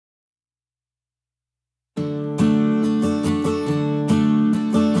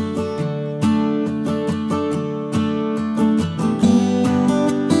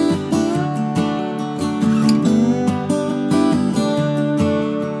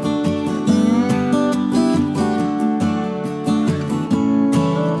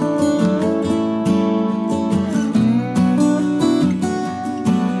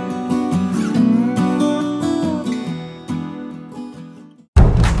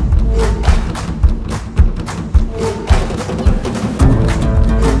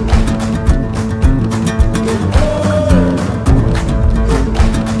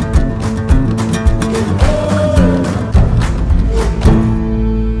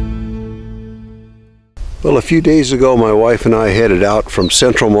Well, a few days ago, my wife and I headed out from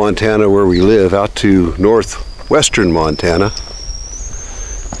central Montana, where we live, out to northwestern Montana.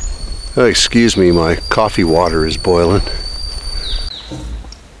 Oh, excuse me, my coffee water is boiling.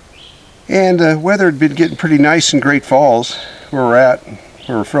 And the weather had been getting pretty nice in Great Falls, where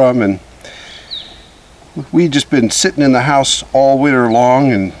we're from, and we'd just been sitting in the house all winter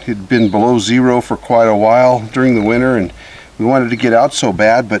long, and it had been below zero for quite a while during the winter, and we wanted to get out so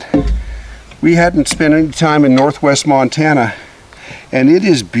bad, but we hadn't spent any time in northwest Montana, and it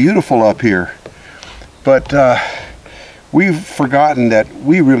is beautiful up here. But we've forgotten that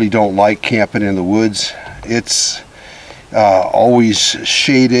we really don't like camping in the woods. It's always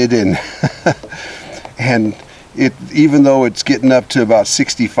shaded, and and even though it's getting up to about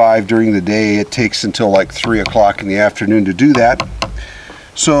 65 during the day, it takes until like 3 o'clock in the afternoon to do that.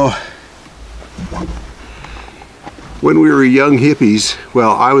 So when we were young hippies,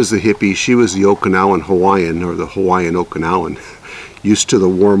 well, I was the hippie, she was the Okinawan Hawaiian, or the Hawaiian Okinawan, used to the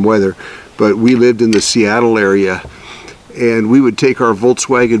warm weather. But we lived in the Seattle area, and we would take our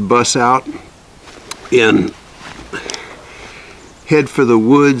Volkswagen bus out and head for the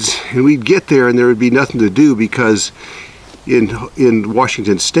woods, and we'd get there and there would be nothing to do, because in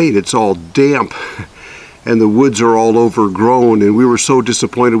Washington State it's all damp and the woods are all overgrown, and we were so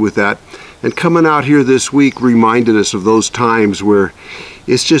disappointed with that. And coming out here this week reminded us of those times where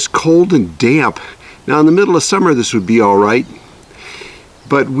it's just cold and damp. Now in the middle of summer this would be all right,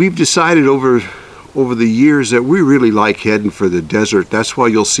 but we've decided over the years that we really like heading for the desert. That's why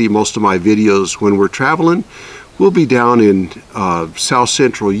you'll see most of my videos when we're traveling. We'll be down in south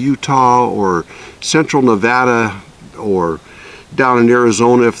central Utah or central Nevada, or down in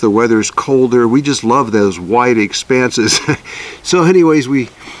Arizona if the weather's colder. We just love those wide expanses. So anyways, we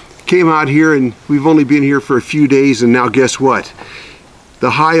came out here, and we've only been here for a few days, and now guess what?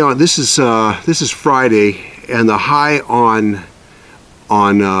 The high on this is Friday, and the high on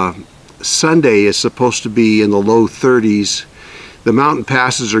Sunday is supposed to be in the low 30s. The mountain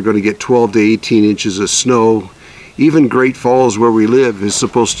passes are going to get 12 to 18 inches of snow. Even Great Falls, where we live, is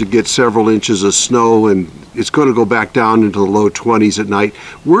supposed to get several inches of snow, and it's going to go back down into the low 20s at night.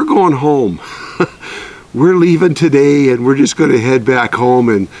 We're going home. We're leaving today, and we're just going to head back home,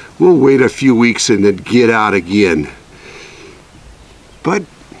 and we'll wait a few weeks and then get out again. But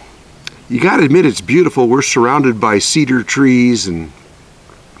you got to admit, it's beautiful. We're surrounded by cedar trees and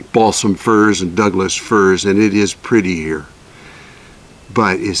balsam firs and Douglas firs, and it is pretty here.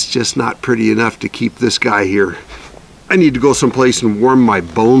 But it's just not pretty enough to keep this guy here. I need to go someplace and warm my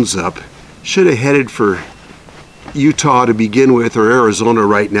bones up. Should have headed for Utah to begin with, or Arizona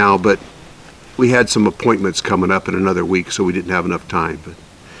right now, but we had some appointments coming up in another week, so we didn't have enough time. But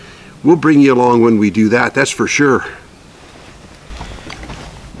we'll bring you along when we do that, that's for sure.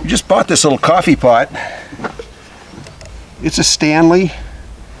 We just bought this little coffee pot. It's a Stanley.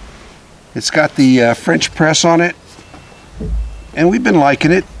 It's got the French press on it, and we've been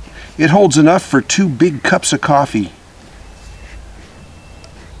liking it. It holds enough for 2 big cups of coffee.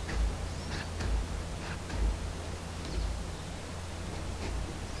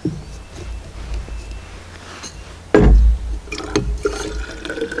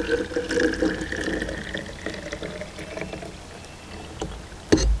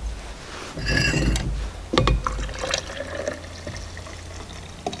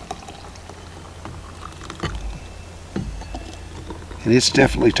 And it's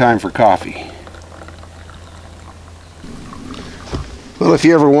definitely time for coffee. Well, if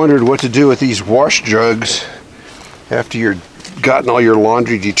you ever wondered what to do with these wash jugs after you've gotten all your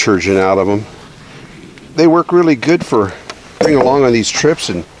laundry detergent out of them, they work really good for bringing along on these trips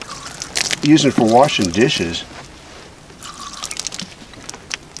and using for washing dishes.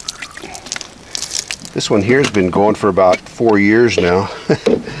 This one here has been going for about 4 years now.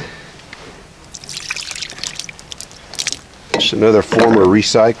 Just another form of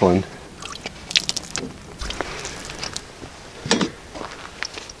recycling.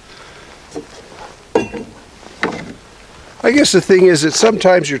 I guess the thing is that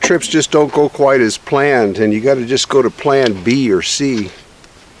sometimes your trips just don't go quite as planned, and you got to just go to plan B or C.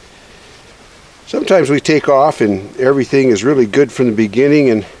 Sometimes we take off and everything is really good from the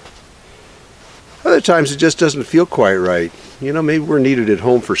beginning, and other times it just doesn't feel quite right. You know, maybe we're needed at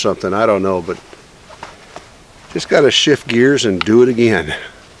home for something, I don't know, but just got to shift gears and do it again.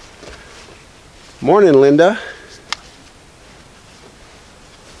 Morning, Linda.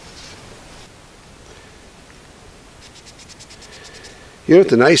 You know what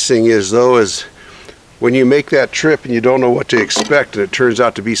the nice thing is, though, is when you make that trip and you don't know what to expect and it turns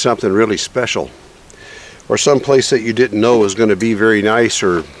out to be something really special. or some place that you didn't know was going to be very nice,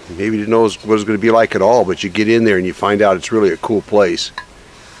 or maybe you didn't know what it was going to be like at all, but you get in there and you find out it's really a cool place.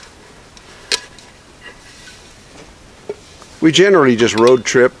 We generally just road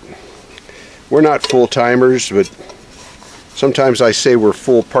trip. We're not full-timers, but sometimes I say we're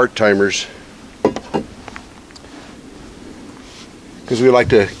full part-timers, because we like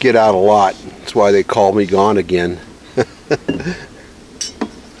to get out a lot. That's why they call me Gone Again.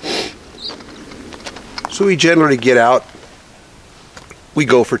 So we generally get out, we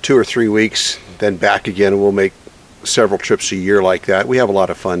go for 2 or 3 weeks, then back again, and we'll make several trips a year like that. We have a lot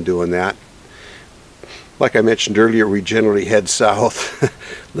of fun doing that. Like I mentioned earlier, we generally head south.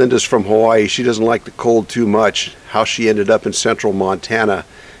 Linda's from Hawaii. She doesn't like the cold too much. How she ended up in central Montana,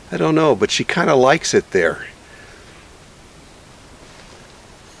 I don't know, but she kind of likes it there.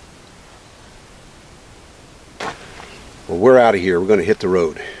 Well, we're out of here. We're going to hit the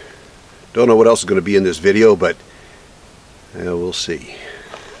road. Don't know what else is going to be in this video, but we'll see.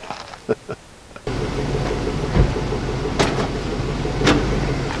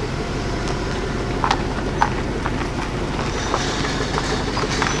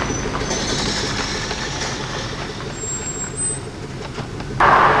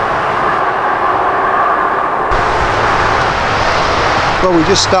 Well, we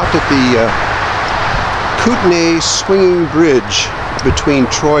just stopped at the Kootenai Swinging Bridge between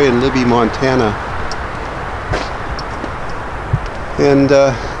Troy and Libby, Montana. And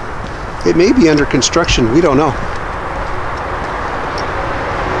it may be under construction, we don't know.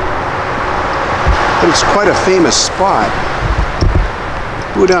 But it's quite a famous spot.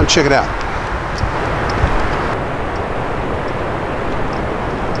 Go down and check it out.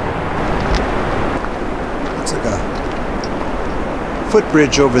 It's like a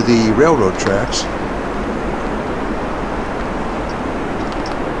footbridge over the railroad tracks.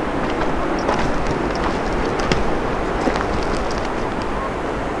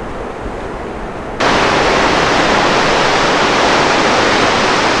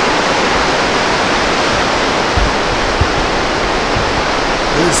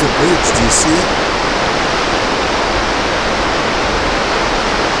 There's the bridge, do you see it?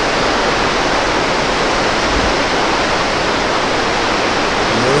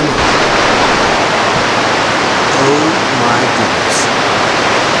 Oh my goodness.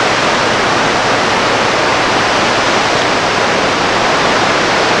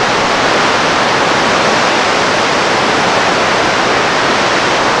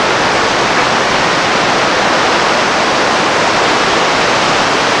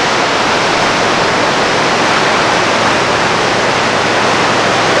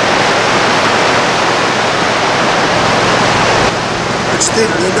 Think,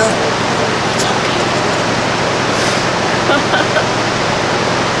 Linda?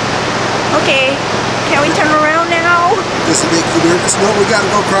 Okay, can we turn around now? Does it make you nervous? No, we gotta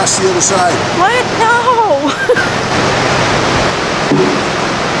go across the other side. What? No!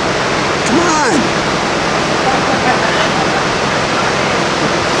 Come on!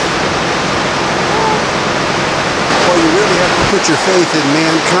 Well, you really have to put your faith in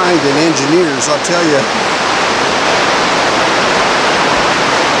mankind and engineers, I'll tell you.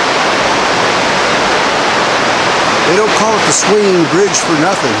 They don't call it the swinging bridge for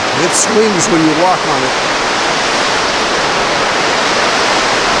nothing. It swings when you walk on it.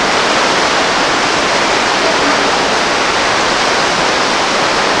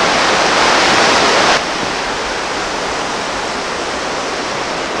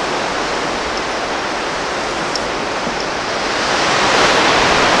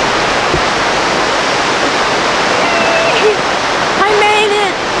 I made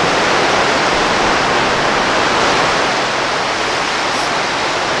it!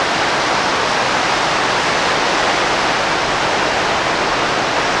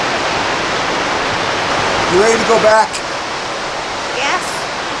 You ready to go back? Yes.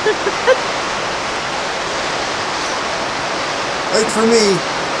 Wait for me.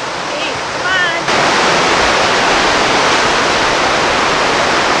 Hey, come on.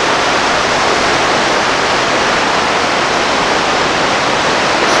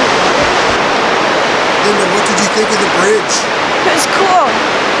 Linda, what did you think of the bridge? It was cool.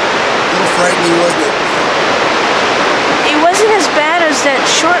 A little frightening, wasn't it? It wasn't as bad as that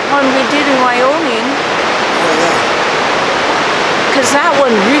short one we did in Wyoming. Oh, yeah. Because that one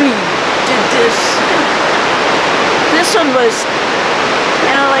really did this. This one was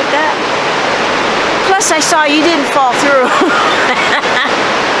kind of like that. Plus I saw you didn't fall through.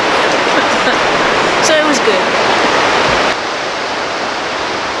 So it was good.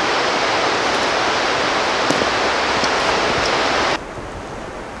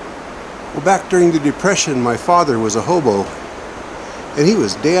 Well, back during the Depression, my father was a hobo, and he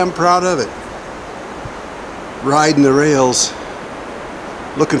was damn proud of it. Riding the rails,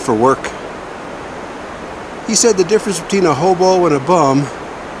 looking for work. He said the difference between a hobo and a bum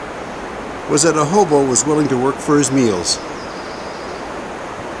was that a hobo was willing to work for his meals.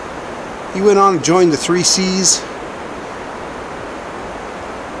 He went on to join the 3 C's,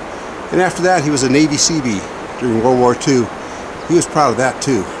 and after that he was a Navy Seabee during World War II. He was proud of that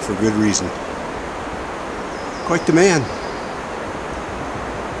too, for good reason. Quite the man.